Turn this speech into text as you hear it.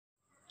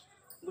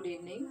Good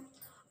evening.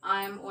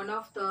 I am one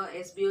of the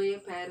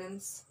SBOA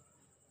parents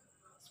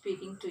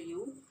speaking to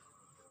you.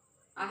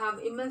 I have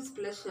immense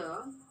pleasure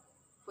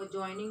for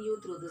joining you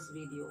through this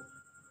video.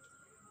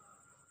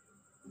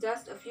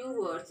 Just a few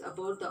words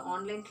about the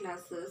online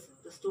classes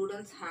the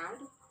students had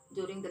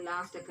during the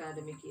last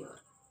academic year.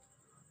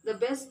 The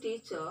best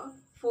teacher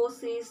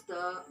foresees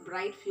the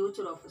bright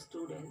future of a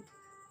student,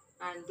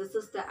 and this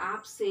is the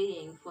apt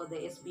saying for the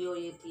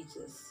SBOA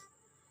teachers.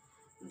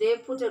 They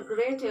put a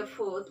great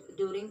effort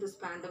during this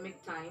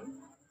pandemic time.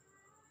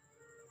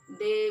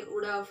 They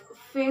would have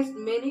faced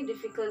many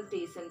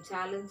difficulties and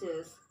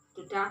challenges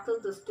to tackle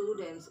the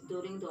students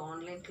during the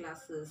online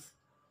classes,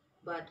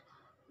 but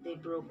they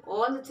broke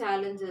all the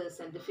challenges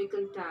and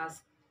difficult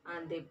tasks,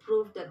 and they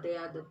proved that they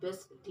are the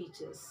best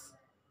teachers.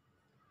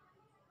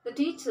 The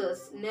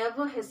teachers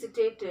never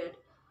hesitated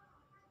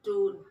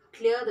to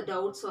clear the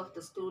doubts of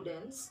the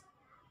students,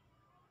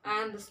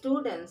 and the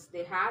students,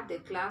 they had their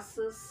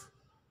classes,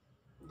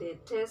 their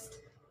test,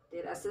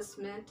 their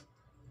assessment,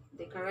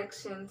 the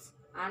corrections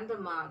and the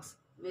marks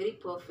very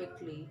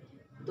perfectly,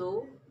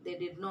 though they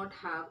did not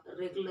have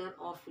regular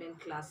offline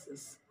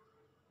classes.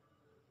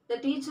 The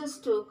teachers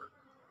took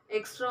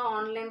extra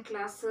online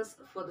classes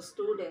for the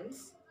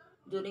students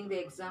during the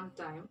exam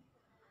time.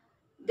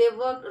 They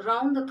worked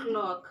round the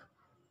clock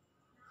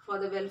for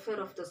the welfare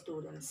of the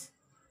students.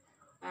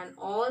 And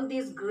all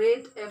these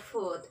great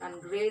effort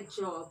and great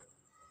job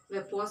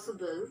were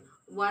possible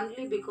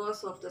only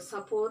because of the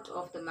support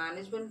of the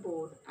management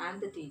board and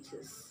the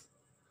teachers.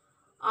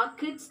 Our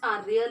kids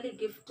are really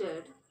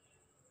gifted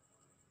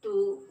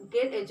to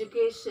get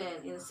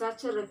education in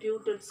such a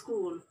reputed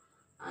school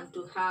and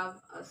to have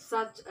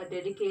such a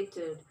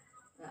dedicated,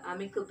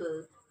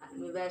 amicable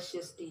and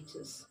vivacious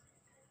teachers.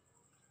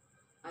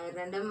 I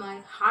render my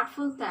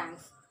heartfelt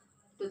thanks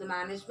to the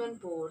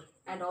management board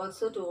and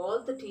also to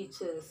all the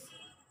teachers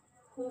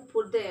who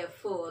put their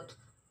effort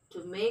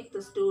to make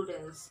the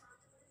students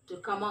to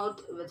come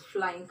out with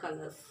flying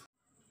colors.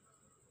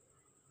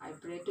 I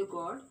pray to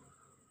God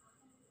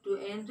to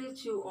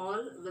enrich you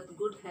all with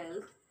good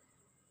health,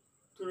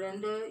 to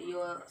render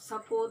your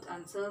support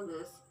and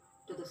service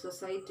to the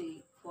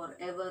society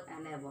forever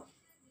and ever.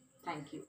 Thank you.